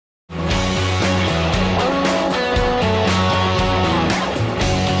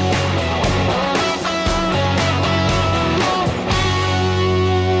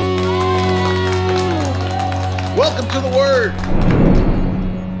Schubert!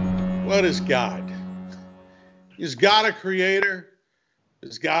 What is God? Is God a creator?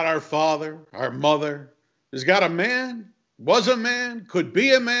 Is God our father, our mother? Is God a man? Was a man? Could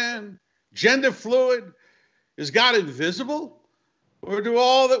be a man? Gender fluid? Is God invisible? Or do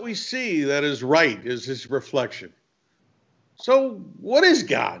all that we see that is right is his reflection? So what is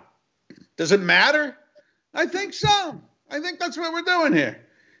God? Does it matter? I think so. I think that's what we're doing here.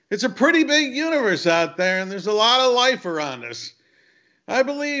 It's a pretty big universe out there, and there's a lot of life around us. I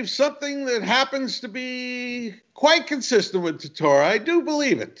believe something that happens to be quite consistent with the Torah. I do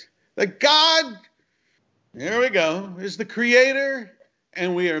believe it. That God, here we go, is the creator,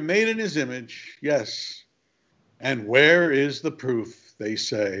 and we are made in his image. Yes. And where is the proof, they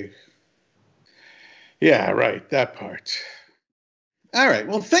say. Yeah, right, that part. All right,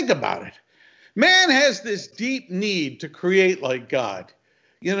 well, think about it. Man has this deep need to create like God.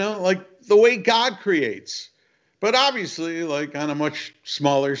 You know, like the way God creates. But obviously, like on a much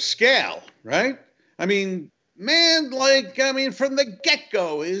smaller scale, right? I mean, man, from the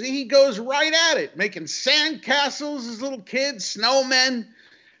get-go, he goes right at it, making sandcastles as little kids, snowmen.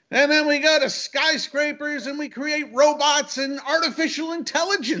 And then we go to skyscrapers and we create robots and artificial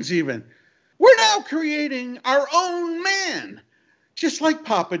intelligence even. We're now creating our own man, just like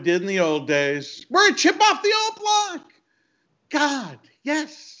Papa did in the old days. We're a chip off the old block. God,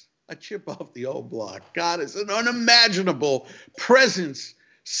 yes, a chip off the old block. God is an unimaginable presence,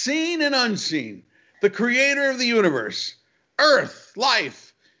 seen and unseen, the creator of the universe, earth,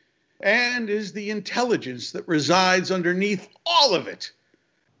 life, and is the intelligence that resides underneath all of it.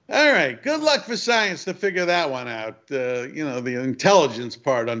 All right, good luck for science to figure that one out, the intelligence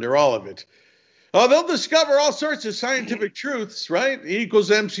part under all of it. Oh, they'll discover all sorts of scientific truths, right? E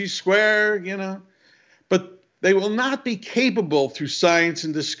equals MC squared, but they will not be capable through science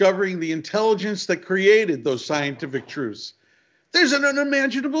in discovering the intelligence that created those scientific truths. There's an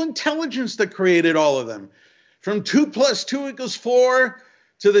unimaginable intelligence that created all of them, from 2 + 2 = 4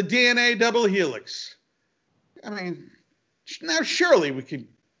 to the DNA double helix. I mean, now surely we could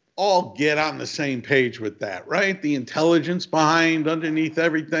all get on the same page with that, right? The intelligence underneath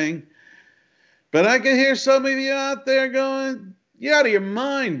everything. But I can hear some of you out there going, you're out of your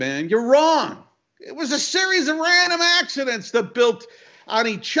mind, man. You're wrong. It was a series of random accidents that built on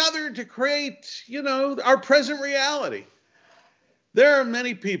each other to create, our present reality. There are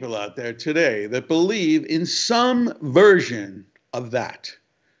many people out there today that believe in some version of that.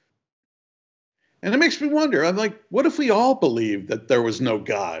 And it makes me wonder, I'm like, what if we all believed that there was no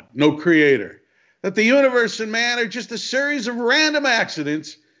God, no creator, that the universe and man are just a series of random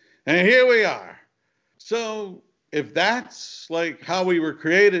accidents, and here we are. So if that's like how we were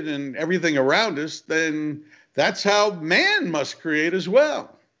created and everything around us, then that's how man must create as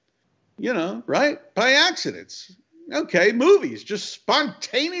well. Right? By accidents. Okay, movies just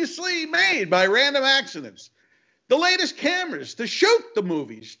spontaneously made by random accidents. The latest cameras to shoot the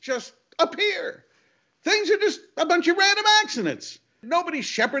movies just appear. Things are just a bunch of random accidents. Nobody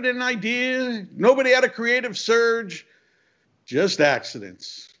shepherded an idea. Nobody had a creative surge. Just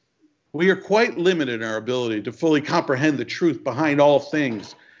accidents. We are quite limited in our ability to fully comprehend the truth behind all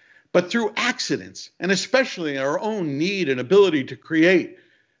things. But through accidents, and especially our own need and ability to create,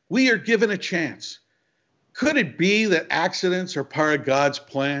 we are given a chance. Could it be that accidents are part of God's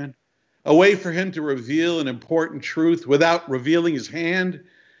plan? A way for him to reveal an important truth without revealing his hand?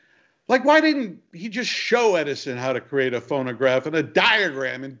 Like, why didn't he just show Edison how to create a phonograph and a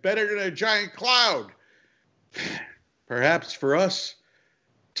diagram embedded in a giant cloud? Perhaps for us,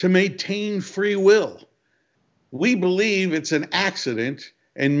 to maintain free will. We believe it's an accident,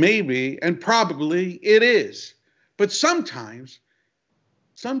 and maybe, and probably it is. But sometimes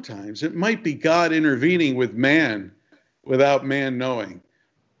it might be God intervening with man without man knowing.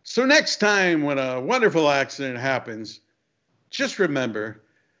 So next time when a wonderful accident happens, just remember,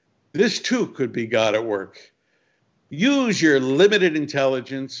 this too could be God at work. Use your limited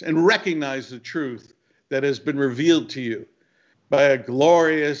intelligence and recognize the truth that has been revealed to you by a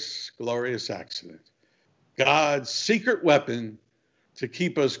glorious, glorious accident. God's secret weapon to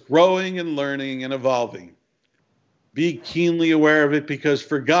keep us growing and learning and evolving. Be keenly aware of it, because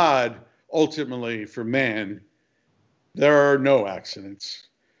for God, ultimately for man, there are no accidents,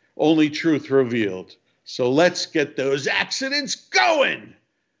 only truth revealed. So let's get those accidents going.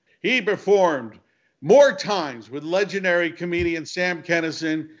 He performed more times with legendary comedian Sam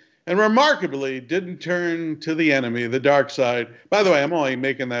Kinison, and remarkably didn't turn to the enemy, the dark side. By the way, I'm only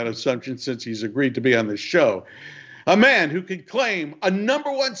making that assumption since he's agreed to be on this show. A man who could claim a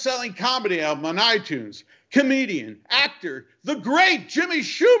 #1 selling comedy album on iTunes, comedian, actor, the great Jimmy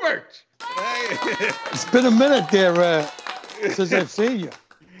Schubert. It's been a minute there, since I've seen you.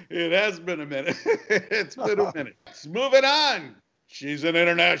 It has been a minute. It's been a minute. Moving on. She's an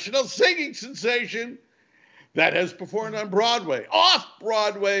international singing sensation that has performed on Broadway,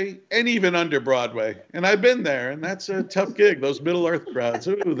 off-Broadway, and even under Broadway. And I've been there, and that's a tough gig. Those Middle-earth crowds,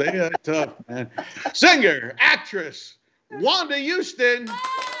 ooh, they are tough, man. Singer, actress, Wanda Houston.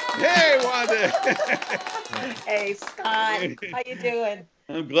 Hey, Wanda. Hey, Scott. How you doing?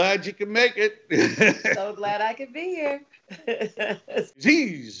 I'm glad you can make it. So glad I could be here.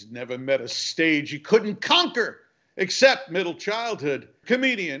 He's never met a stage he couldn't conquer, except middle childhood.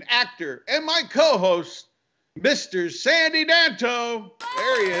 Comedian, actor, and my co-host, Mr. Sandy Danto.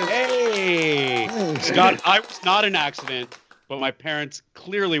 There he is. Hey. Scott, I was not an accident, but my parents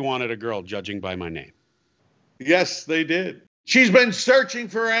clearly wanted a girl, judging by my name. Yes, they did. She's been searching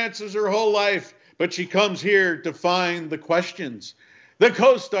for answers her whole life, but she comes here to find the questions. The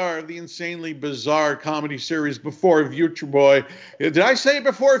co-star of the insanely bizarre comedy series Before Future Boy. Did I say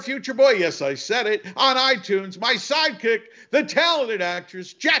Before Future Boy? Yes, I said it. On iTunes, my sidekick, the talented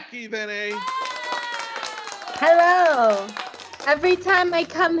actress, Jacqi Vene. Hello. Every time I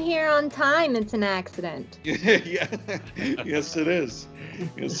come here on time, it's an accident. Yeah. Yes, it is.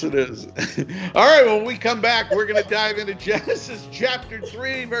 Yes, it is. All right, when we come back, we're going to dive into Genesis chapter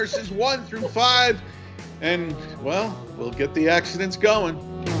 3, verses 1 through 5. And, well, we'll get the accidents going.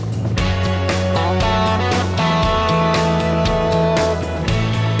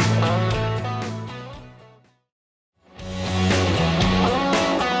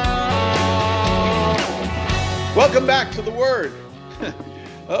 Welcome back to the Word.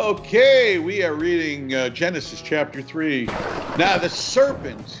 Okay, we are reading Genesis chapter 3. Now the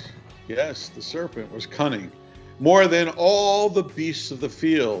serpent, yes, the serpent was cunning, more than all the beasts of the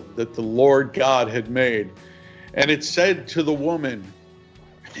field that the Lord God had made. And it said to the woman,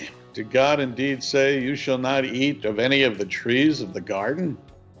 did God indeed say, you shall not eat of any of the trees of the garden?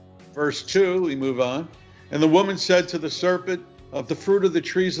 Verse 2, we move on. And the woman said to the serpent, of the fruit of the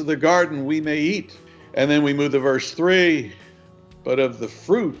trees of the garden we may eat. And then we move to verse 3. But of the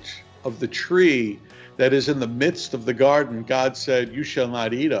fruit of the tree that is in the midst of the garden, God said, you shall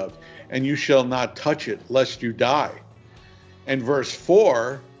not eat of, and you shall not touch it, lest you die. And verse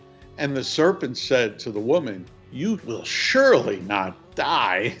 4, and the serpent said to the woman, you will surely not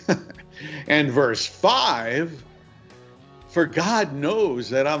die. And verse 5, for God knows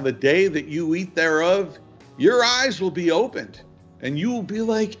that on the day that you eat thereof, your eyes will be opened, and you will be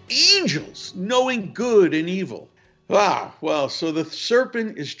like angels, knowing good and evil. Ah, well, so the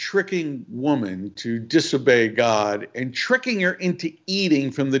serpent is tricking woman to disobey God and tricking her into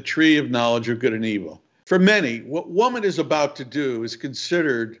eating from the tree of knowledge of good and evil. For many, what woman is about to do is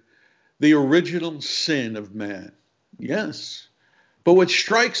considered the original sin of man. Yes. But what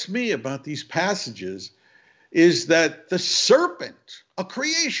strikes me about these passages is that the serpent, a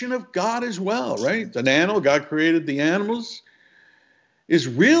creation of God as well, right? An animal, God created the animals, is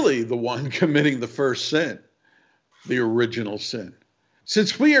really the one committing the first sin. The original sin.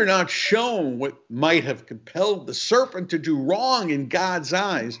 Since we are not shown what might have compelled the serpent to do wrong in God's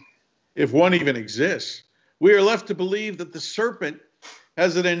eyes, if one even exists, we are left to believe that the serpent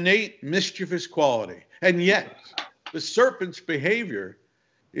has an innate mischievous quality. And yet, the serpent's behavior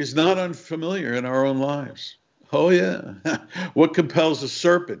is not unfamiliar in our own lives. Oh yeah. What compels a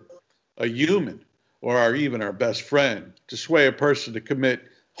serpent, a human, or even our best friend, to sway a person to commit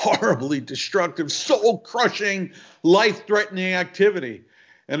horribly destructive, soul-crushing, life-threatening activity?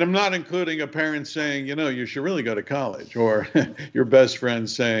 And I'm not including a parent saying, you know, you should really go to college, or your best friend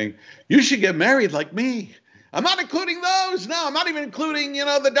saying, you should get married like me. I'm not including those. No, I'm not even including, you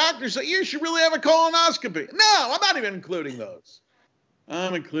know, the doctors say, you should really have a colonoscopy. No, I'm not even including those.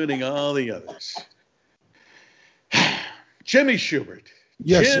 I'm including all the others. Jimmy Schubert.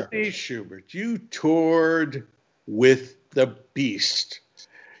 Yes, Jimmy Schubert, you toured with the Beast.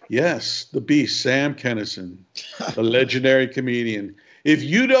 Yes, the Beast, Sam Kinison, the legendary comedian. If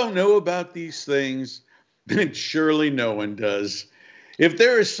you don't know about these things, then surely no one does. If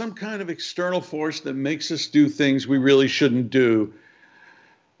there is some kind of external force that makes us do things we really shouldn't do,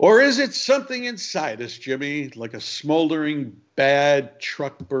 or is it something inside us, Jimmy, like a smoldering bad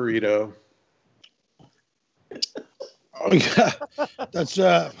truck burrito? Oh, yeah. That's,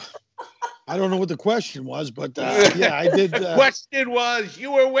 I don't know what the question was, but yeah, I did. The question was,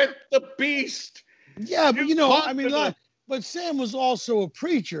 you were with the Beast. Yeah, but you know, I mean, but Sam was also a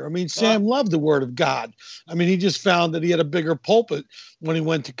preacher. I mean, Sam loved the Word of God. I mean, he just found that he had a bigger pulpit when he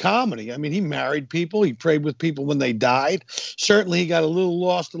went to comedy. I mean, he married people. He prayed with people when they died. Certainly, he got a little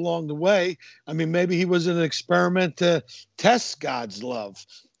lost along the way. I mean, maybe he was an experiment to test God's love.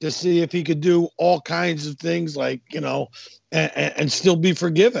 to see if he could do all kinds of things like, and still be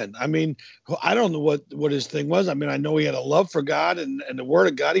forgiven. I mean, I don't know what his thing was. I mean, I know he had a love for God and the word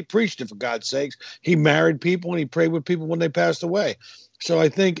of God. He preached it, for God's sakes. He married people and he prayed with people when they passed away. So I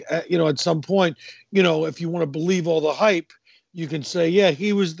think, at some point, if you want to believe all the hype, you can say, yeah,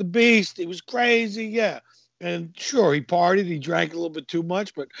 he was the beast. He was crazy. Yeah. And sure, he partied, he drank a little bit too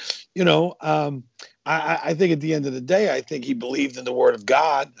much, but, I think at the end of the day, I think he believed in the word of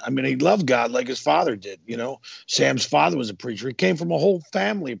God. I mean, he loved God like his father did. Sam's father was a preacher. He came from a whole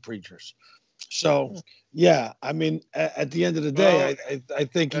family of preachers. So, yeah, I mean, at the end of the day, I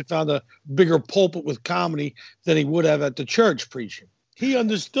think he found a bigger pulpit with comedy than he would have at the church preaching. He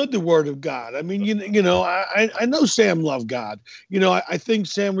understood the word of God. I mean, I know Sam loved God. I think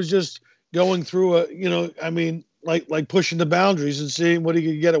Sam was just going through like pushing the boundaries and seeing what he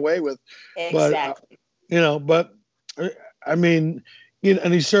could get away with. Exactly. But I mean,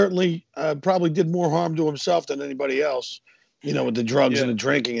 and he certainly probably did more harm to himself than anybody else, with the drugs and the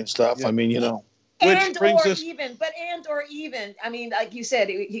drinking and stuff. Yeah. I mean, or even, I mean, like you said,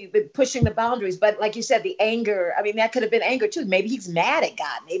 he been pushing the boundaries, but like you said, the anger, I mean, that could have been anger too. Maybe he's mad at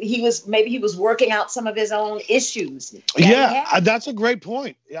God. Maybe he was working out some of his own issues. That's a great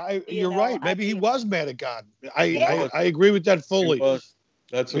point. You're right. Maybe he was mad at God. I agree with that fully. Wow.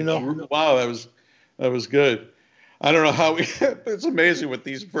 That was good. I don't know how it's amazing what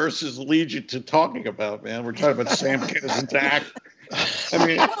these verses lead you to talking about, man. We're talking about Sam getting into act.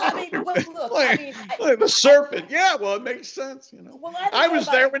 Like the serpent. Yeah, well, it makes sense, Well, I was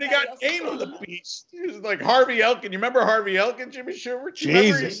there when he got named the beast. He was like Harvey Elkin. You remember Harvey Elkin, Jimmy Schubert?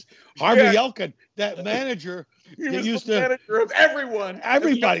 Jesus, Harvey Elkin, that manager. He was the manager of everyone.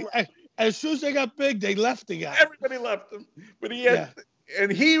 Everybody. As soon as they got big, they left the guy. Everybody left him, but he had. Yeah. And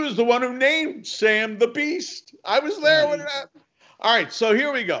he was the one who named Sam the Beast. I was there when it happened. All right, so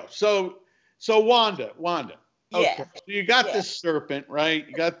here we go. So Wanda. Okay. Yeah. So you got this serpent, right?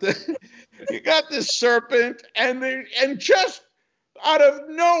 You got this serpent, and just out of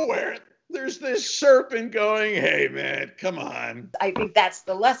nowhere, there's this serpent going, "Hey, man, come on." I think that's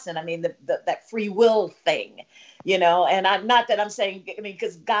the lesson. I mean, that free will thing. And I'm not that I'm saying,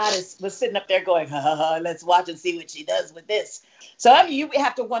 because God was sitting up there going, let's watch and see what she does with this. So, I mean, you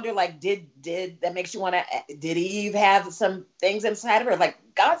have to wonder, like, did that makes you want to, did Eve have some things inside of her? Like,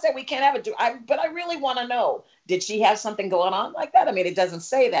 God said we can't have it, but I really want to know, did she have something going on like that? I mean, it doesn't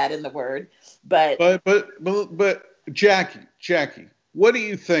say that in the word, but Jacqui, what do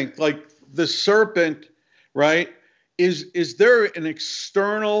you think? Like, the serpent, right? Is there an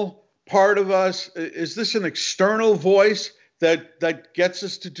external part of us? Is this an external voice that gets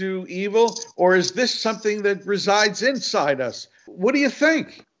us to do evil, or is this something that resides inside us? What do you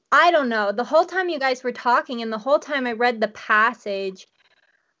think? I don't know. The whole time you guys were talking and the whole time I read the passage,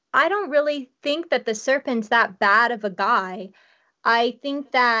 I don't really think that the serpent's that bad of a guy. I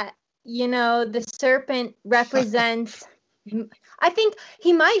think that, the serpent represents I think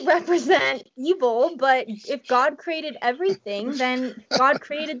he might represent evil, but if God created everything, then God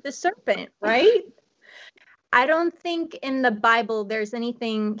created the serpent, right? I don't think in the Bible there's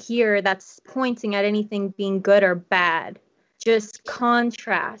anything here that's pointing at anything being good or bad. Just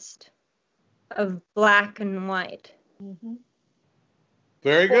contrast of black and white. Mm-hmm.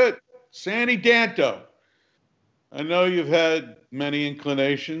 Very good. Sandy Danto, I know you've had many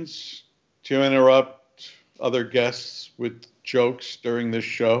inclinations to interrupt other guests with jokes during this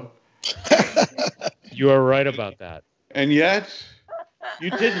show. You are right about that. And yet,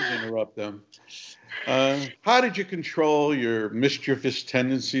 you didn't interrupt them. How did you control your mischievous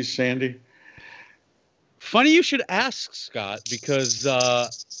tendencies, Sandy? Funny you should ask, Scott, because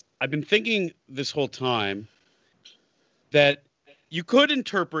I've been thinking this whole time that you could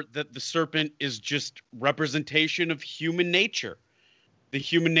interpret that the serpent is just representation of human nature. The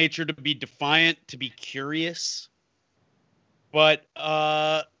human nature to be defiant, to be curious. But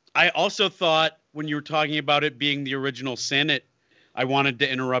I also thought when you were talking about it being the original sin, I wanted to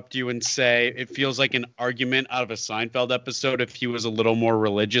interrupt you and say it feels like an argument out of a Seinfeld episode if he was a little more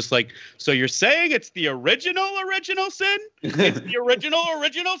religious. Like, so you're saying it's the original sin? It's the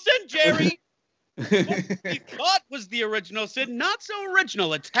original sin, Jerry. What we thought was the original sin, not so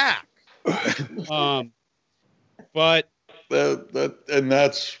original. It's hack. But and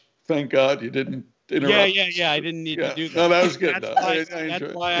that's, thank God you didn't interrupt. Yeah. I didn't need to do that. No, that was good.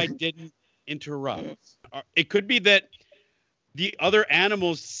 That's why I didn't interrupt. It could be that the other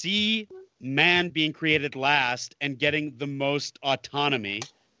animals see man being created last and getting the most autonomy,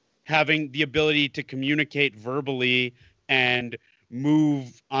 having the ability to communicate verbally and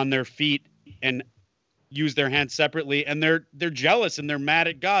move on their feet and use their hands separately, and they're jealous and they're mad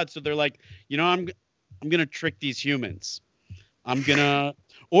at God. So they're like, I'm gonna trick these humans.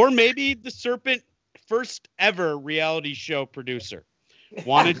 Or maybe the serpent, first ever reality show producer,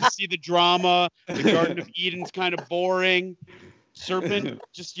 wanted to see the drama. The Garden of Eden's kind of boring. Serpent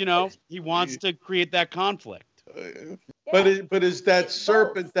just, he wants to create that conflict. But is that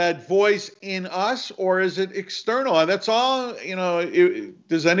serpent that voice in us, or is it external? And that's all.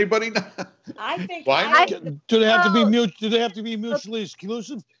 Does anybody know? I think. Why? Do they have to be Do they have to be mutually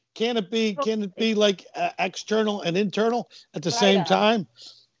exclusive? Can it be like external and internal at the same time?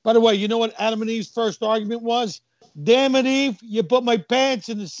 By the way, you know what Adam and Eve's first argument was? Damn it, Eve! You put my pants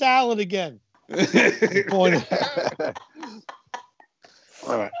in the salad again. Point.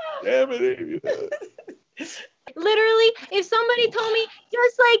 All right. Damn it, Eve. Literally, if somebody told me,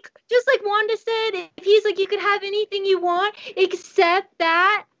 just like Wanda said, if he's like, you could have anything you want except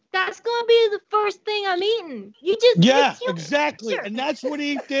that, that's gonna be the first thing I'm eating. Exactly, and that's what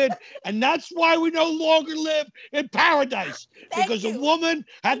he did, and that's why we no longer live in paradise, because a woman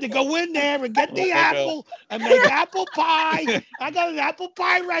had to go in there and get the apple and make apple pie. I got an apple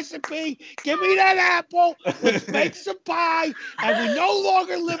pie recipe. Give me that apple. Let's make some pie, and we no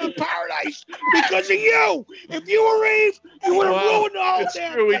longer live in paradise because of you. If you were Eve, you would have ruined the whole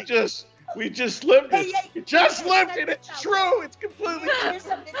damn thing. We just lived it. We just lived it. It's true. It's completely true.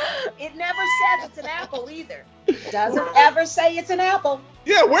 It never says it's an apple either. It doesn't ever say it's an apple.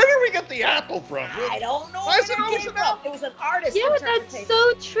 Yeah, where did we get the apple from? I don't know. Why is it always an apple? It was an artist. Yeah, that's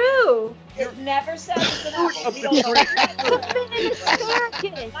so true. It never says it's an apple. We don't know.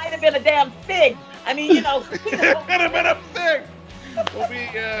 It might have been a damn fig. I mean, It could have been a fig. When we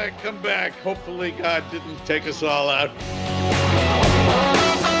come back, hopefully God didn't take us all out.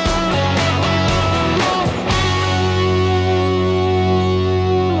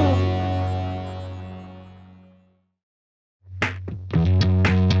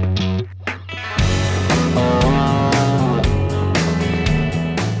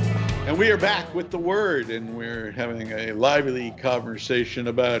 We are back with the Word, and we're having a lively conversation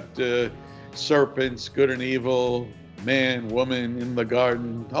about serpents, good and evil, man, woman in the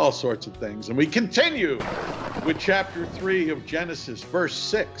garden, all sorts of things. And we continue with chapter 3 of Genesis, verse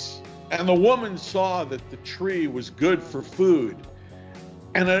 6. And the woman saw that the tree was good for food,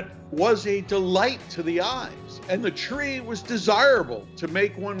 and it was a delight to the eyes, and the tree was desirable to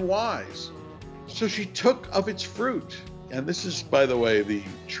make one wise. So she took of its fruit. And this is, by the way, the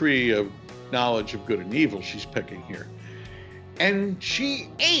tree of knowledge of good and evil she's picking here. And she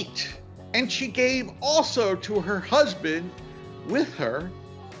ate, and she gave also to her husband with her,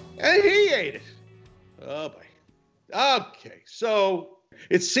 and he ate it. Oh, boy. Okay, so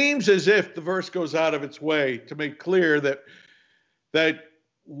it seems as if the verse goes out of its way to make clear that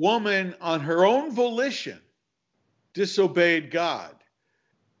woman, on her own volition, disobeyed God.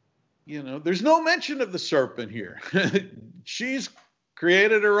 There's no mention of the serpent here. She's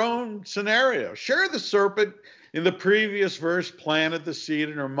created her own scenario. Sure, the serpent in the previous verse planted the seed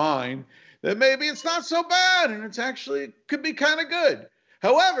in her mind that maybe it's not so bad and it's actually could be kind of good.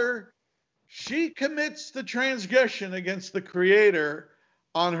 However, she commits the transgression against the Creator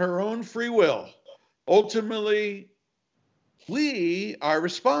on her own free will. Ultimately, we are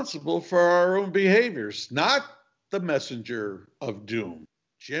responsible for our own behaviors, not the messenger of doom.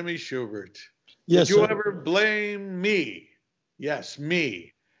 Jimmy Schubert. Yes, Did you sir. ever blame me? Yes,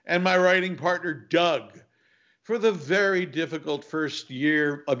 me. And my writing partner, Doug, for the very difficult first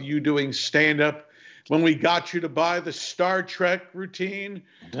year of you doing stand-up when we got you to buy the Star Trek routine?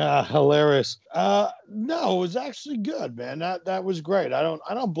 Hilarious. No, it was actually good, man. That was great. I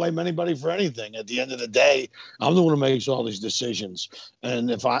don't blame anybody for anything. At the end of the day, I'm the one who makes all these decisions. And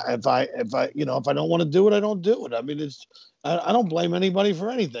if I don't want to do it, I don't do it. I mean, I don't blame anybody for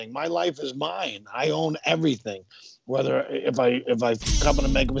anything. My life is mine. I own everything. Whether if I come to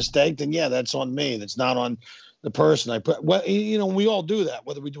make a mistake, then yeah, that's on me. That's not on the person I put. Well, we all do that,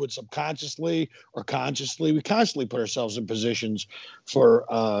 whether we do it subconsciously or consciously. We constantly put ourselves in positions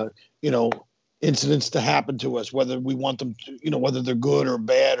for incidents to happen to us, whether we want them to, whether they're good or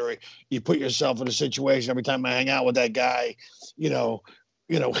bad, or you put yourself in a situation. Every time I hang out with that guy, you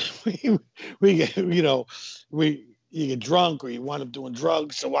get drunk or you wind up doing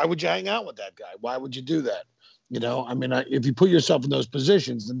drugs. So why would you hang out with that guy? Why would you do that? If you put yourself in those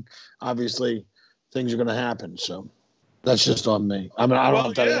positions, then obviously things are going to happen. So that's just on me. I don't know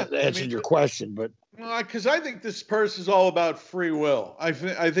if that answered your question, but. Because I think this verse is all about free will. I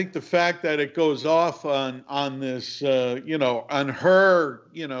think the fact that it goes off on this, on her,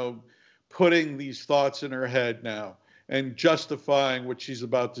 putting these thoughts in her head now and justifying what she's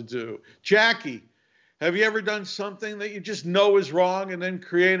about to do. Jacqi, Have you ever done something that you just know is wrong and then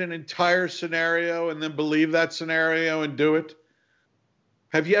create an entire scenario and then believe that scenario and do it?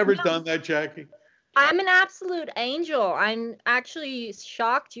 Have you ever done that, Jacqui? I'm an absolute angel. I'm actually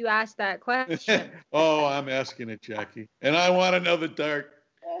shocked you asked that question. Oh, I'm asking it, Jacqui. And I want to know the dark.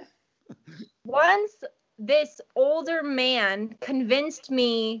 Once this older man convinced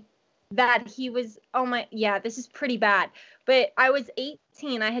me that he was, this is pretty bad. But I was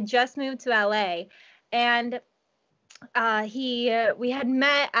 18. I had just moved to LA, and we had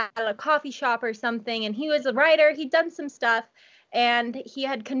met at a coffee shop or something, and he was a writer. He'd done some stuff, and he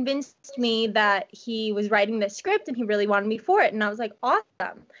had convinced me that he was writing this script and he really wanted me for it. And I was like,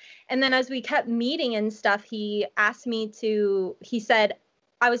 awesome. And then as we kept meeting and stuff, he said,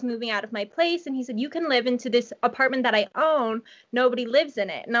 I was moving out of my place, and he said, you can live into this apartment that I own. Nobody lives in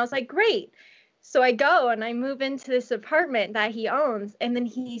it. And I was like, great. So I go and I move into this apartment that he owns, and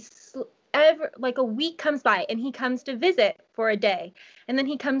then like a week comes by, and he comes to visit for a day, and then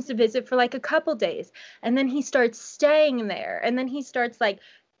he comes to visit for like a couple days, and then he starts staying there, and then he starts like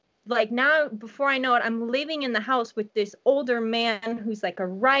now, before I know it, I'm living in the house with this older man who's like a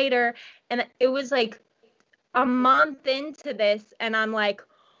writer. And it was like a month into this, and I'm like,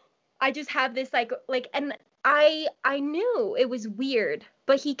 I just have this like and I knew it was weird,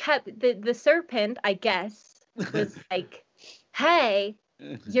 but he kept the serpent, I guess, was like, hey,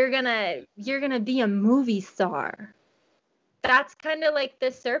 you're gonna be a movie star. That's kind of like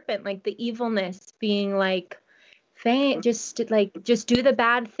the serpent, like the evilness being like, just do the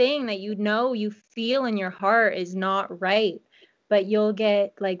bad thing that you feel in your heart is not right, but you'll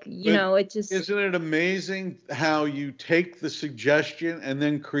get it just. Isn't it amazing how you take the suggestion and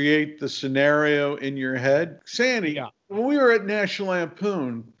then create the scenario in your head? Sandy, when we were at National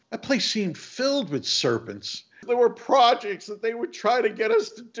Lampoon, that place seemed filled with serpents. There were projects that they would try to get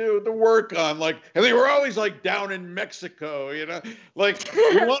us to do, to work on, and they were always down in Mexico, we want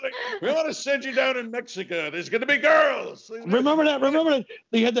to send you down in Mexico. There's going to be girls. Remember that?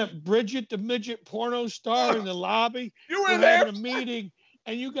 They had that Bridget the midget porno star in the lobby. You were there having a meeting,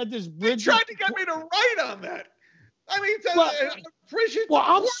 and you got this Bridget. You tried to get me to write on that. I mean, Bridget. Well,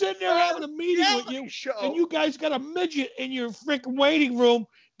 I'm sitting there having a meeting with you, and you guys got a midget in your freaking waiting room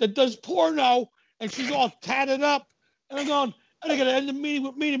that does porno. And she's all tatted up, and I'm going, and I got to end the meeting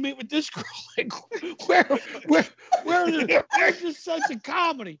with me to meet with this girl. Where's your sense of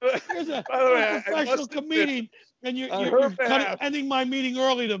comedy? Here's a professional comedian, and you're ending my meeting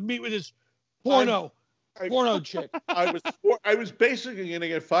early to meet with this porno chick. I was basically going to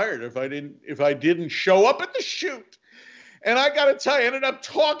get fired if I didn't show up at the shoot. And I got to tell you, I ended up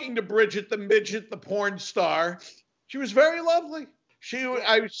talking to Bridget the midget, the porn star. She was very lovely. She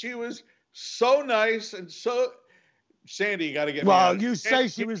was so nice, and so Sandy, you got to get me out. You say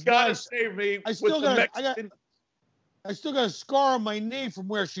she was nice. Save me. I still got a scar on my knee from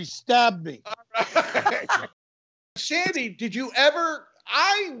where she stabbed me. Right. Sandy, did you ever?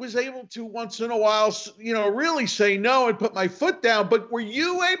 I was able to once in a while, really say no and put my foot down. But were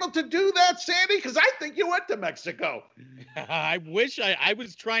you able to do that, Sandy? Because I think you went to Mexico. I wish I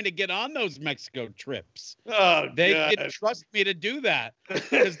was trying to get on those Mexico trips. Oh, they didn't trust me to do that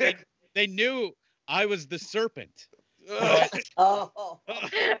because they knew I was the serpent. Oh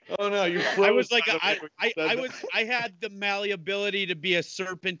no! You. I was like I had the malleability to be a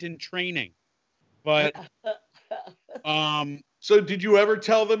serpent in training, but So did you ever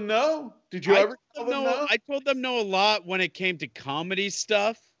tell them no? Did you ever tell them no? I told them no a lot when it came to comedy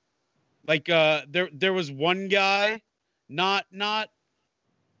stuff. There was one guy, not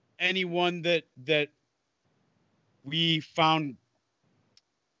anyone that we found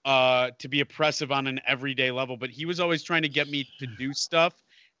to be oppressive on an everyday level, but he was always trying to get me to do stuff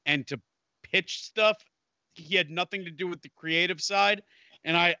and to pitch stuff. He had nothing to do with the creative side,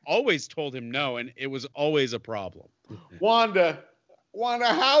 and I always told him no, and it was always a problem. Wanda,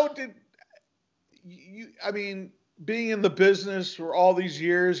 how did you, being in the business for all these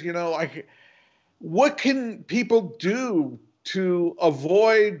years, what can people do to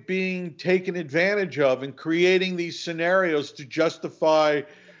avoid being taken advantage of and creating these scenarios to justify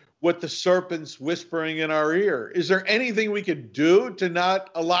what the serpent's whispering in our ear? Is there anything we could do to not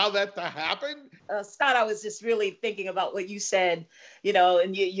allow that to happen? Scott, I was just really thinking about what you said,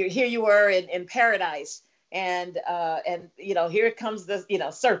 and you here you were in paradise, and here comes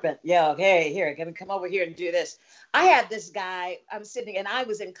the serpent. Yeah, okay, here, can come over here and do this. I had this guy. I'm sitting, and I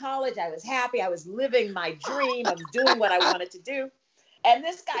was in college. I was happy. I was living my dream. I was doing what I wanted to do. And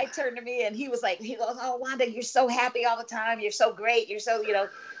this guy turned to me, and he goes, "Oh, Wanda, you're so happy all the time. You're so great. You're so,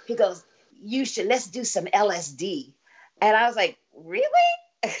 He goes, let's do some LSD. And I was like, really?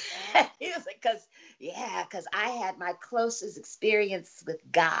 He was like, because I had my closest experience with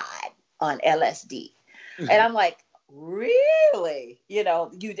God on LSD. And I'm like, really?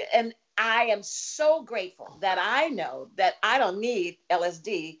 And I am so grateful that I know that I don't need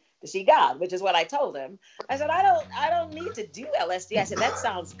LSD to see God, which is what I told him. I said, I don't need to do LSD. I said, that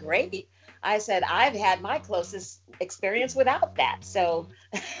sounds great. I said, I've had my closest experience without that. So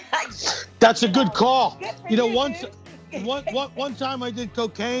that's a good call. Good for One time I did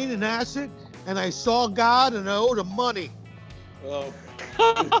cocaine and acid, and I saw God and I owed him money. Well,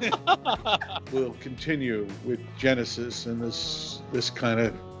 we'll continue with Genesis and this kind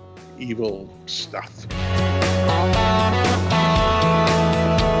of evil stuff.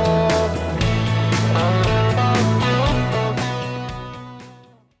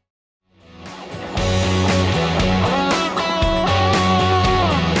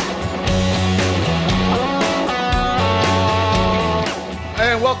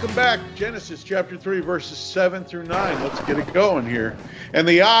 Welcome back. Genesis chapter 3, verses 7 through 9. Let's get it going here. And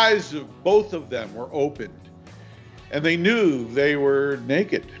the eyes of both of them were opened, and they knew they were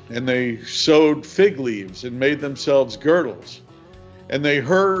naked, and they sewed fig leaves and made themselves girdles. And they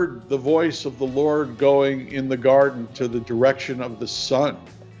heard the voice of the Lord going in the garden to the direction of the sun.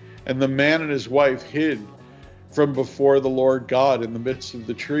 And the man and his wife hid from before the Lord God in the midst of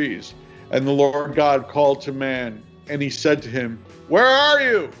the trees. And the Lord God called to man, and he said to him, "Where are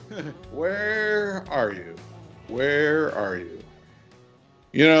you? Where are you? Where are you?"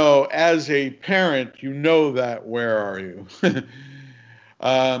 As a parent, that where are you?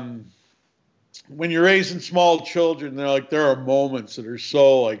 When you're raising small children, there are moments that are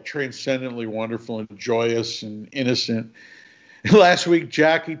so transcendently wonderful and joyous and innocent. Last week,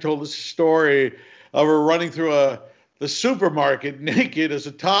 Jacqi told us a story of her running through the supermarket naked as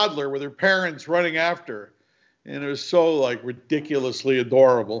a toddler with her parents running after her. And it was so ridiculously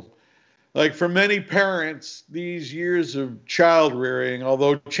adorable. For many parents, these years of child rearing,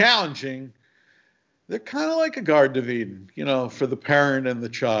 although challenging, they're kind of like a Garden of Eden, for the parent and the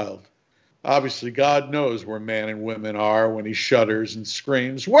child. Obviously, God knows where man and women are when he shudders and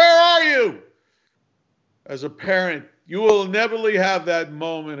screams, "Where are you?" As a parent, you will inevitably have that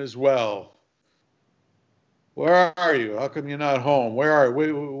moment as well. Where are you? How come you're not home? Where are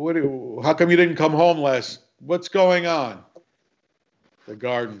you? How come you didn't come home What's going on? The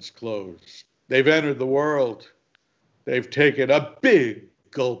garden's closed. They've entered the world. They've taken a big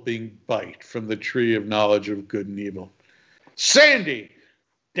gulping bite from the tree of knowledge of good and evil. Sandy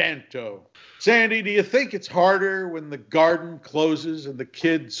Danto. Sandy, do you think it's harder when the garden closes and the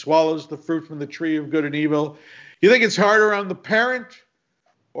kid swallows the fruit from the tree of good and evil? You think it's harder on the parent,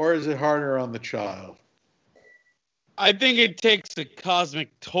 or is it harder on the child? I think it takes a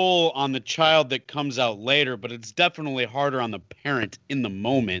cosmic toll on the child that comes out later, but it's definitely harder on the parent in the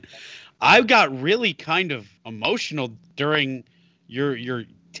moment. I got really kind of emotional during your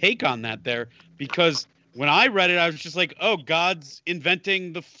take on that there, because when I read it, I was just like, oh, God's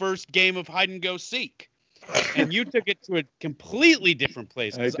inventing the first game of hide and go seek. And you took it to a completely different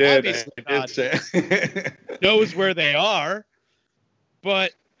place. I did. Obviously God knows where they are,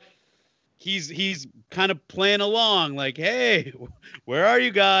 but he's kind of playing along like, hey, where are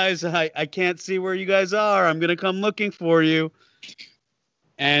you guys? I can't see where you guys are. I'm going to come looking for you.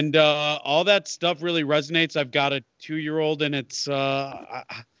 And all that stuff really resonates. I've got a 2-year-old, and it's I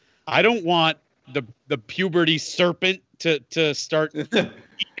don't want the puberty serpent to start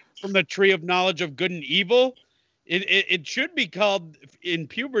from the tree of knowledge of good and evil. It should be called in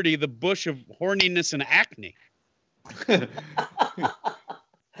puberty the bush of horniness and acne.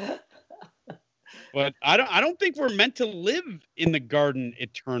 But I don't think we're meant to live in the garden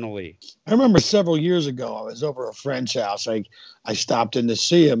eternally. I remember several years ago, I was over at a friend's house. I stopped in to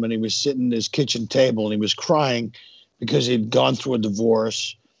see him, and he was sitting at his kitchen table, and he was crying because he'd gone through a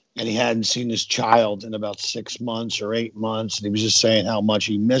divorce, and he hadn't seen his child in about 6 months or 8 months. And he was just saying how much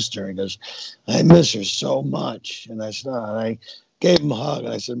he missed her. He goes, "I miss her so much." And I said, oh, and I gave him a hug.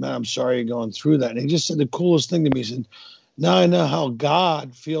 And I said, "Man, I'm sorry you're going through that." And he just said the coolest thing to me. He said, "Now I know how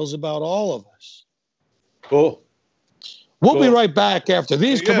God feels about all of us." Cool. We'll be right back after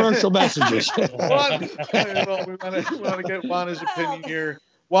these commercial messages. We want to get Wanda's opinion here.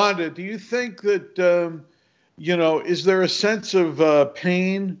 Wanda, do you think that, is there a sense of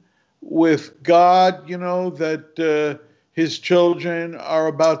pain with God, that his children are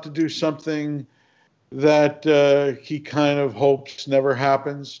about to do something that he kind of hopes never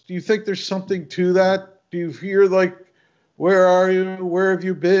happens? Do you think there's something to that? Do you hear where are you? Where have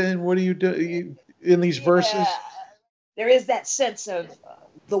you been? What are you doing in these verses? There is that sense of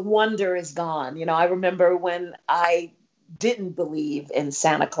the wonder is gone. I remember when I didn't believe in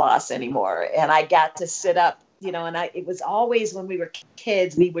Santa Claus anymore. And I got to sit up, and it was always when we were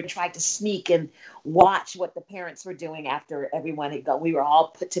kids, we would try to sneak and watch what the parents were doing after everyone had gone. We were all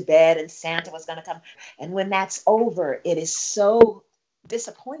put to bed and Santa was going to come. And when that's over, it is so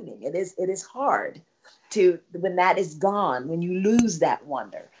disappointing. It is hard when that is gone, when you lose that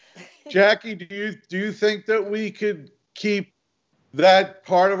wonder. Jacqui, do you think that we could keep that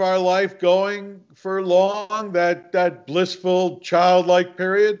part of our life going for long, that blissful childlike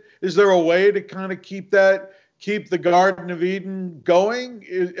period? Is there a way to kind of keep the Garden of Eden going?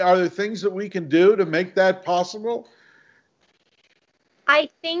 Are there things that we can do to make that possible? I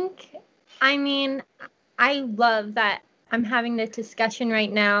love that I'm having this discussion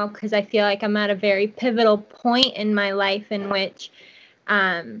right now because I feel like I'm at a very pivotal point in my life in which,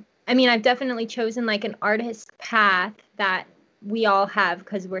 I've definitely chosen like an artist path that we all have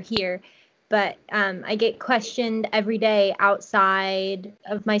because we're here. But I get questioned every day outside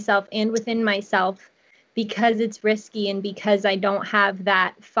of myself and within myself because it's risky and because I don't have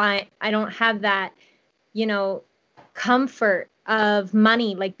that comfort of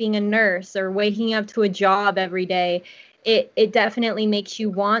money, like being a nurse or waking up to a job every day. It definitely makes you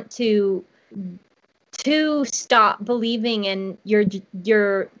want to stop believing in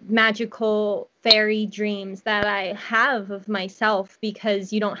your magical fairy dreams that I have of myself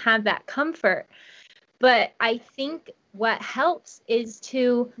because you don't have that comfort. But I think what helps is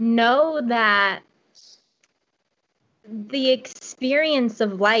to know that the experience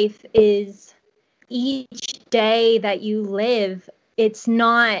of life is each day that you live. It's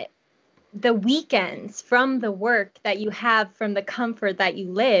not the weekends from the work that you have from the comfort that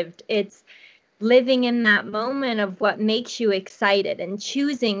you lived. It's living in that moment of what makes you excited and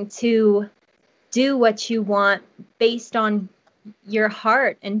choosing to do what you want based on your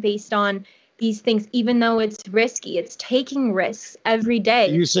heart and based on these things, even though it's risky. It's taking risks every day.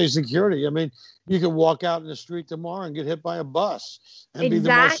 You say security. You could walk out in the street tomorrow and get hit by a bus and be the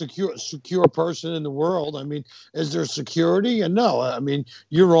most secure person in the world. Is there security? And no,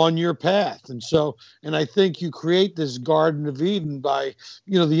 you're on your path. And I think you create this Garden of Eden by,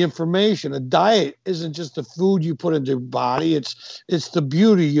 the information. A diet isn't just the food you put into your body. It's the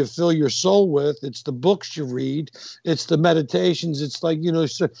beauty you fill your soul with. It's the books you read. It's the meditations. It's like,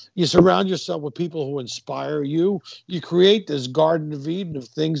 you surround yourself with people who inspire you. You create this Garden of Eden of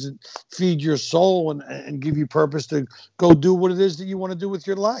things that feed your soul and give you purpose to go do what it is that you want to do with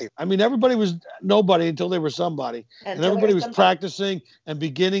your life. Everybody was nobody until they were somebody. And everybody was practicing and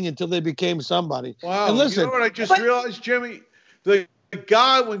beginning until they became somebody. Wow. And listen, you know what I just realized, Jimmy? When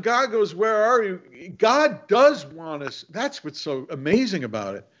God goes, where are you? God does want us. That's what's so amazing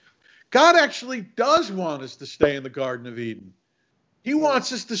about it. God actually does want us to stay in the Garden of Eden. He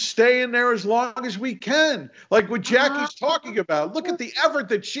wants us to stay in there as long as we can. Like what Jacqui's talking about. Look at the effort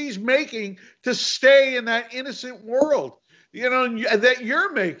that she's making to stay in that innocent world, that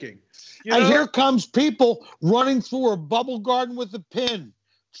you're making. And here comes people running through a bubble garden with a pin,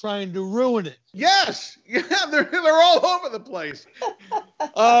 trying to ruin it. Yes. Yeah, they're all over the place.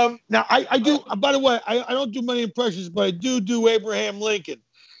 Now, I do, by the way, I don't do many impressions, but I do Abraham Lincoln.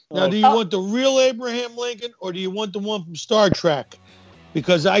 Now, do you want the real Abraham Lincoln or do you want the one from Star Trek?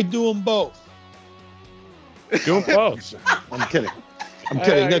 Because I do them both. Do them both. I'm kidding.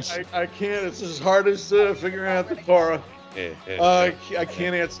 I can't. It's as hard as figuring out the Torah. I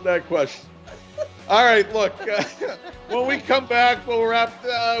can't answer that question. All right, look. When we come back, we'll wrap.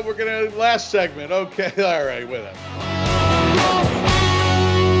 We're gonna last segment. Okay. All right. With it.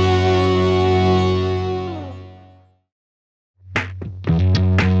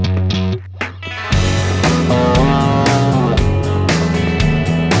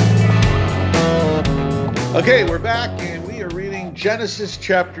 Okay, we're back and we are reading Genesis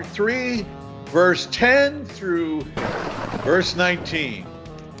chapter 3, verse 10 through verse 19.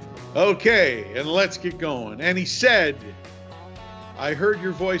 Okay, and let's get going. And he said, I heard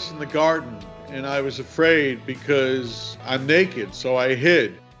your voice in the garden, and I was afraid because I'm naked, so I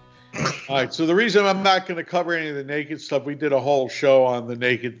hid. All right, so the reason I'm not going to cover any of the naked stuff, we did a whole show on the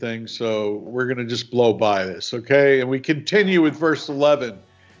naked thing, so we're going to just blow by this, okay? And we continue with verse 11.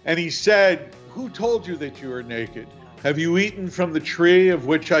 And he said, who told you that you are naked? Have you eaten from the tree of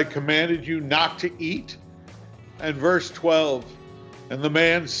which I commanded you not to eat? And verse 12, and the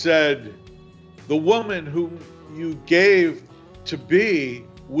man said, the woman whom you gave to be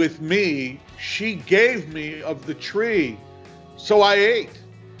with me, she gave me of the tree, so I ate.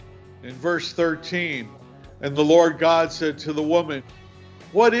 In verse 13, and the Lord God said to the woman,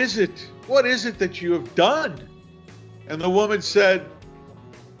 what is it? What is it that you have done? And the woman said,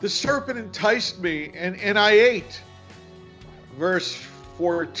 the serpent enticed me, and I ate. verse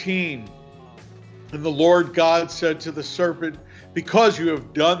 14. And the Lord God said to the serpent, because you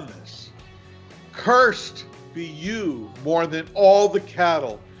have done this, cursed be you more than all the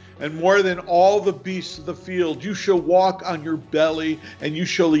cattle and more than all the beasts of the field. You shall walk on your belly, and you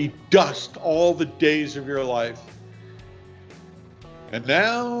shall eat dust all the days of your life. And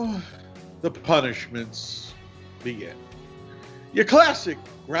now the punishments begin. Your classic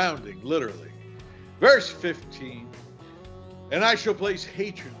grounding, literally. Verse 15. And I shall place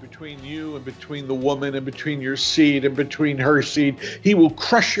hatred between you and between the woman and between your seed and between her seed. He will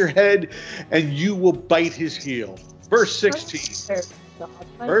crush your head and you will bite his heel. Verse 16.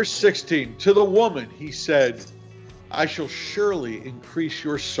 Verse 16. To the woman he said, I shall surely increase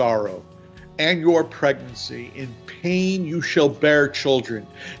your sorrow and your pregnancy. In pain you shall bear children.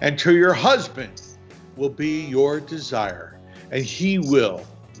 And to your husband will be your desire, and he will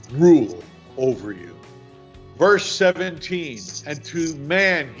rule over you. Verse 17, and to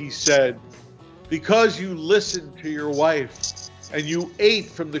man he said, because you listened to your wife, and you ate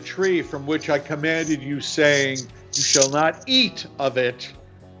from the tree from which I commanded you, saying, you shall not eat of it.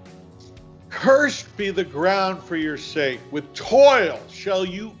 Cursed be the ground for your sake. With toil shall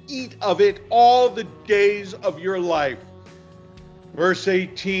you eat of it all the days of your life. Verse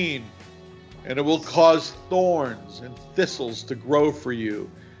 18, and it will cause thorns and thistles to grow for you,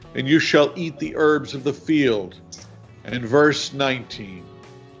 and you shall eat the herbs of the field. And verse 19,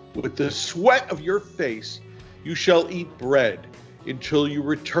 with the sweat of your face you shall eat bread until you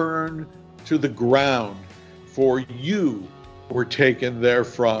return to the ground, for you were taken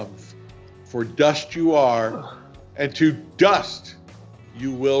therefrom. For dust you are, and to dust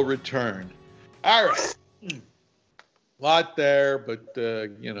you will return. All right. A lot there, but,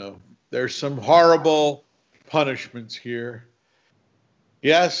 there's some horrible punishments here.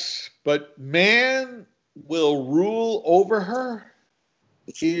 Yes, but man will rule over her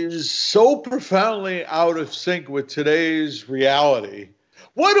is so profoundly out of sync with today's reality.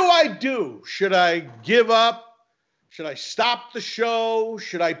 What do I do? Should I give up? Should I stop the show?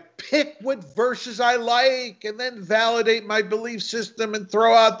 Should I pick what verses I like and then validate my belief system and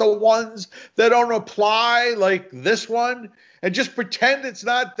throw out the ones that don't apply, like this one, and just pretend it's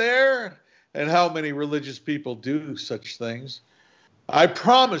not there? And how many religious people do such things? I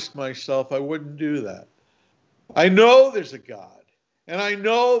promised myself I wouldn't do that. I know there's a God, and I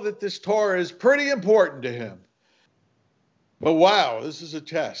know that this Torah is pretty important to him. But wow, this is a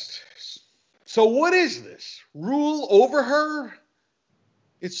test. So what is this? Rule over her?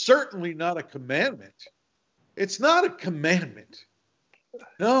 It's certainly not a commandment. It's not a commandment.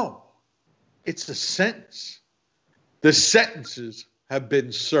 No, it's a sentence. The sentences have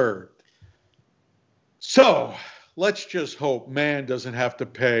been served. So let's just hope man doesn't have to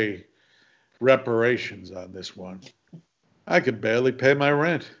pay reparations on this one. I could barely pay my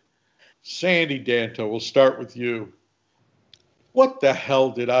rent. Sandy Danto, we'll start with you. What the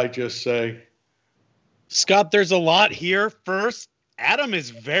hell did I just say? Scott, there's a lot here. First, Adam is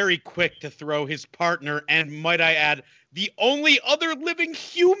very quick to throw his partner, and might I add, the only other living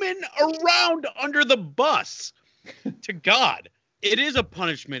human around, under the bus to God. It is a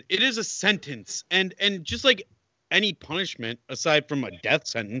punishment. It is a sentence. And just like any punishment, aside from a death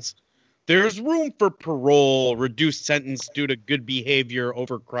sentence, there's room for parole, reduced sentence due to good behavior,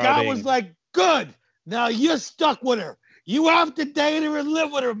 overcrowding. God was like, good. Now you're stuck with her. You have to date her and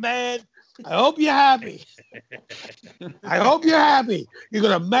live with her, man. I hope you're happy. I hope you're happy. You're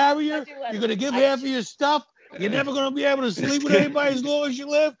going to marry her. You're going to give half of your stuff. You're never going to be able to sleep with anybody as long as you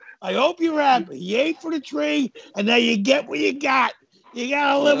live. I hope you're happy. You ate for the tree, and now you get what you got. You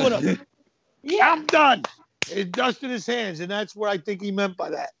got to live with him. Yeah. I'm done. It's dust in his hands, and that's what I think he meant by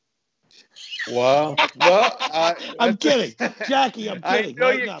that. Well, I'm kidding. Jacqi, I'm kidding. I know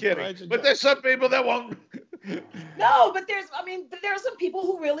you're kidding. Right? But there's some people that won't. No, but there are some people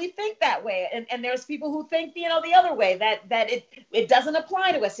who really think that way, and there's people who think the other way, that it doesn't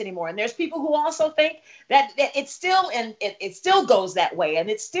apply to us anymore, and there's people who also think that it still goes that way, and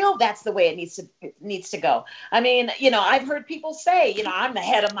that's the way it needs to go. I mean, I've heard people say, I'm the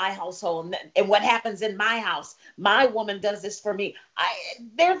head of my household, and what happens in my house, my woman does this for me.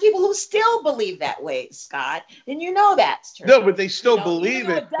 There are people who still believe that way, Scott, and that's true. No, but they still believe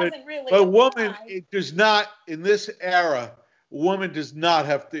it. Really but woman, it does not. In this era, a woman does not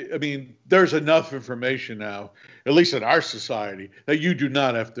have to. I mean, there's enough information now, at least in our society, that you do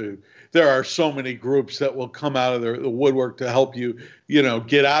not have to. There are so many groups that will come out of the woodwork to help you,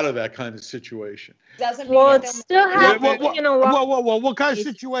 get out of that kind of situation. Doesn't mean it's still happening. What kind of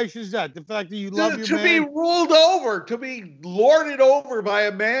situation is that? The fact that you love your man? To be ruled over, to be lorded over by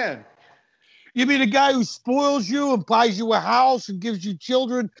a man. You mean a guy who spoils you and buys you a house and gives you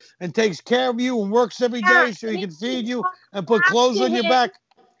children and takes care of you and works every day so he can feed you and put clothes on your back?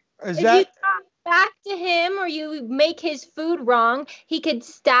 If you talk back to him or you make his food wrong, he could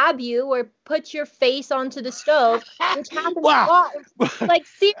stab you or put your face onto the stove, which happens a lot. Like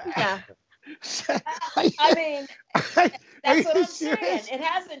Syria. I mean, that's what I'm saying. It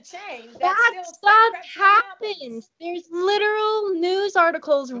hasn't changed. That stuff happens. There's literal news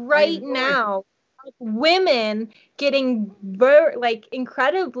articles right now of women getting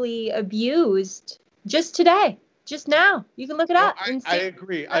incredibly abused just today, just now. You can look it up. I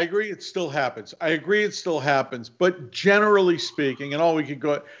agree. I agree it still happens. But generally speaking, and all we could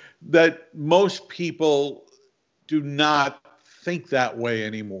go, that most people do not think that way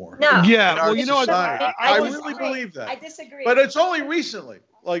anymore. No. Yeah. Well, you know what? I really believe that. I disagree. But it's only recently.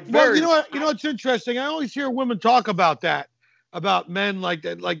 You know what's interesting? I always hear women talk about that, about men like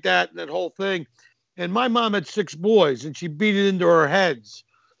that, and that whole thing. And my mom had 6 boys, and she beat it into our heads.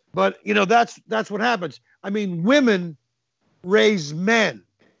 But that's what happens. I mean, women raise men.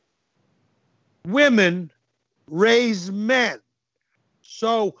 Women raise men.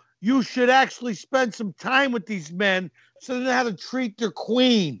 So you should actually spend some time with these men so they know how to treat their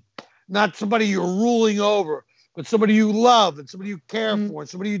queen, not somebody you're ruling over, but somebody you love and somebody you care for and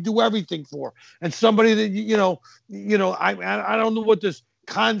somebody you do everything for, and somebody that I don't know what this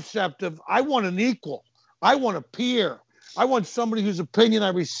concept of I want an equal, I want a peer, I want somebody whose opinion I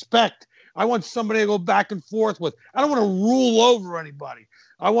respect, I want somebody to go back and forth with. I don't want to rule over anybody.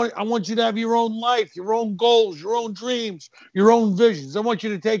 I want you to have your own life, your own goals, your own dreams, your own visions. I want you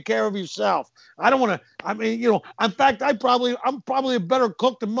to take care of yourself. I don't want to, in fact, I'm probably a better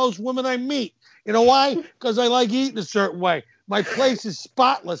cook than most women I meet. You know why? Because I like eating a certain way. My place is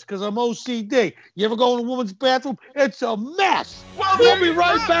spotless because I'm OCD. You ever go in a woman's bathroom? It's a mess. Well, we'll be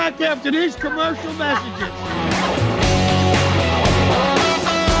right back after these commercial messages.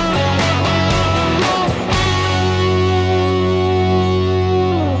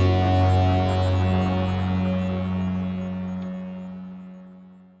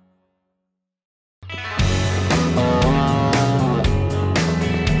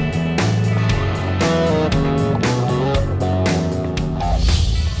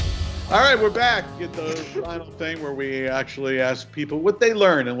 All right, we're back at the final thing where we actually ask people what they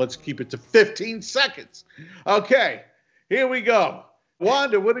learn, and let's keep it to 15 seconds. Okay, here we go.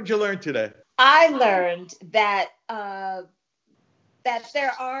 Wanda, what did you learn today? I learned that that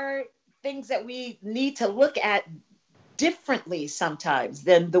there are things that we need to look at differently sometimes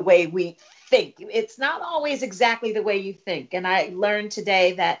than the way we think. It's not always exactly the way you think. And I learned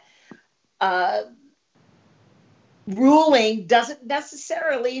today that ruling doesn't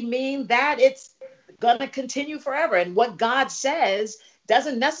necessarily mean that it's going to continue forever. And what God says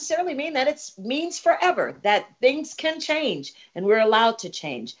doesn't necessarily mean that it means forever, that things can change and we're allowed to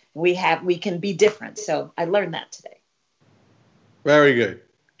change. We can be different. So I learned that today. Very good.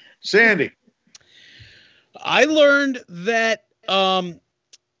 Sandy. I learned that Adam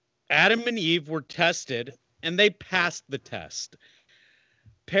and Eve were tested and they passed the test.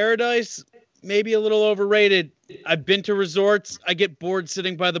 Paradise, maybe a little overrated. I've been to resorts. I get bored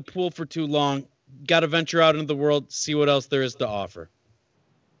sitting by the pool for too long. Got to venture out into the world, see what else there is to offer.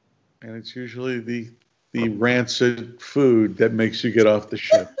 And it's usually the rancid food that makes you get off the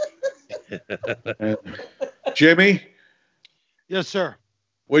ship. And Jimmy? Yes, sir.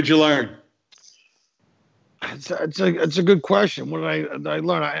 What'd you learn? It's a good question. What did I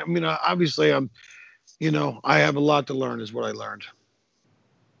learn? I mean, obviously, I have a lot to learn is what I learned.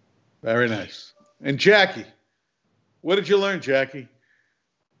 Very nice. And Jacqi, what did you learn, Jacqi?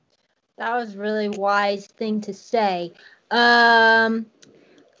 That was a really wise thing to say.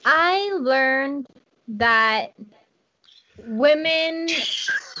 I learned that women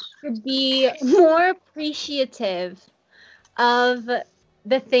should be more appreciative of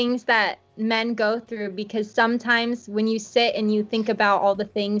the things that men go through, because sometimes when you sit and you think about all the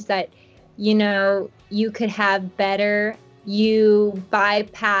things that, you could have better, you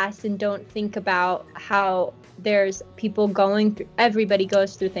bypass and don't think about how there's people going through, everybody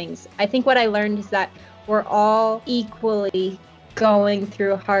goes through things. I think what I learned is that we're all equally going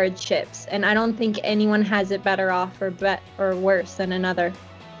through hardships, and I don't think anyone has it better off or worse than another.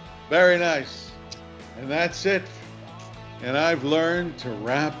 Very nice. And that's it. And I've learned to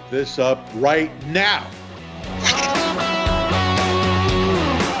wrap this up right now.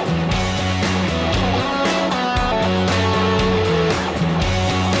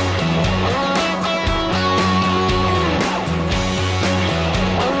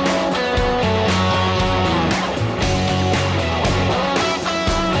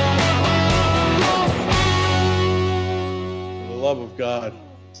 God.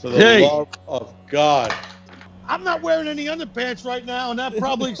 For the love of God. I'm not wearing any underpants right now, and that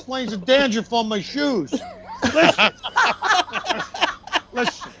probably explains the dandruff on my shoes. Listen.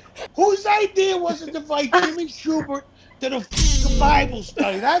 Whose idea was it to invite Jimmy Schubert to the Bible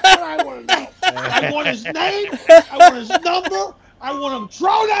study? That's what I want to know. I want his name. I want his number. I want him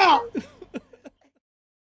thrown out.